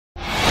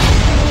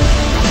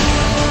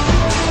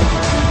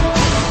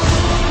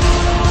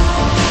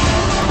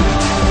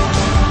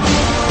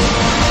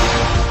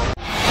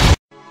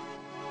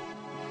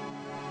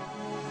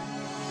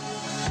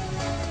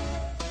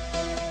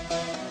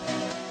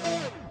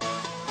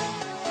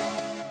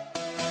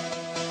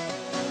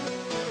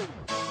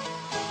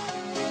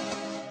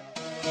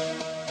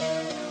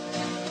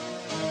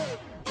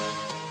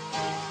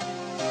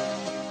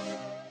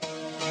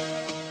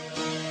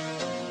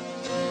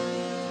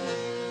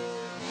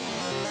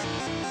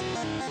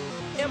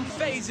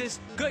phases,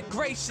 good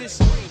gracious.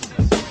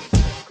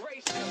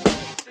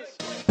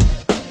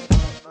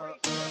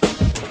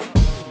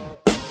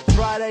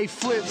 Friday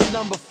flips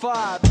number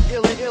 5,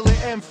 illa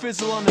M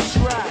fizzle on the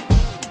track.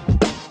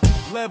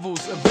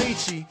 Levels of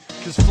Avicii,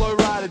 cause Flow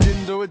Rider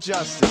didn't do it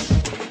justice.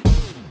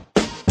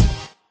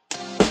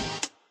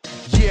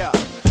 Yeah,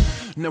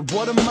 now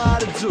what am I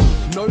to do?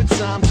 No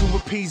time to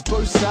appease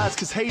both sides,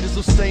 cause haters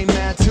will stay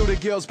mad till the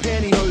girl's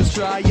pantyhose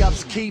dry up.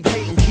 So keep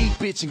hating, keep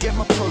bitching, get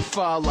my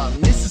profile up.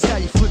 And this is how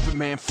you flip it,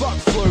 man, fuck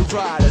Flow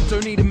Rider.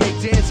 Don't need to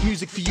make dance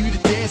music for you to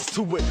dance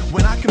to it,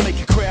 when I can make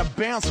a crowd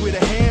bounce with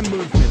a hand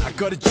movement. I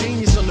got a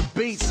genius on the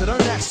beat, so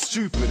don't act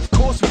stupid. Of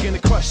course we're gonna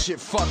crush shit,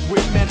 fuck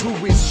with, man, who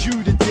is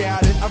you to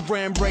doubt it? I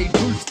ram raid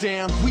boots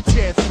down, we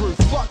tear through,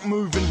 fuck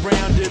moving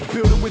round it.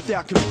 Build it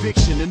without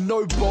conviction, and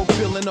no bulk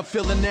billing or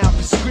filling out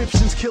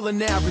prescriptions,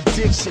 killing our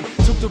addiction.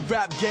 Took the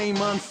rap game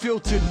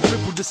unfiltered and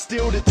triple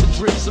distilled it to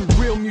drip some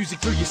real music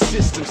through your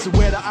system. So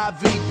where the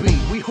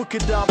IVB, we hook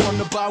it up on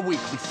the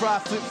bi-weekly, fry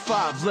flip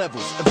 5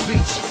 levels of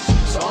each.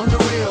 So on the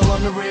real,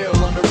 on the real,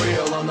 on the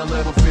real, on the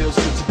level, feels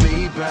good to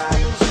be back.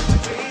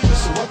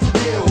 So what the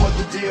deal, what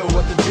the deal,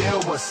 what the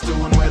deal, what's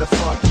doing, where the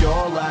fuck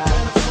y'all at?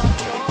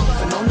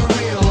 And on the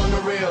real, on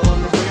the real,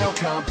 on the real,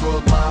 can't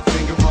put my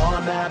finger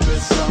on that, but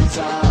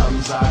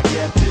sometimes I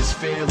get this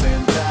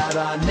feeling that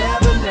I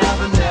never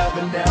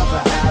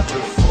had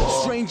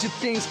before. Stranger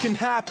things can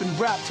happen.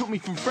 Rap took me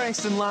from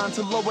Frankston line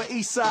to Lower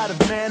East Side of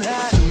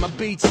Manhattan. My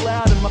beats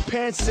loud and my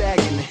pants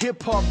sagging. The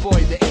hip-hop boy,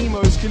 the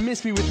emos can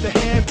miss me with the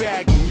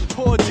handbagging. You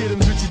poor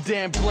diddums with your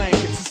damn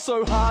blankets, it's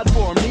so hard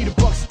for them. Need a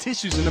box of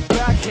tissues and a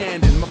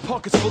backhand. And my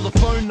pockets full of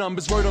phone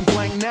numbers wrote on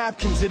blank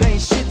napkins. It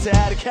ain't shit to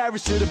add a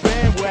carriage to the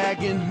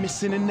bandwagon.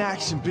 Missing in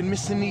action, been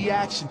missing the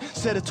action.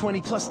 Set a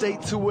 20+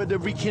 date tour to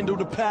rekindle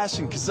the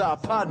passion. Cause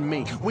pardon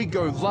me, we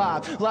go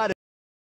live.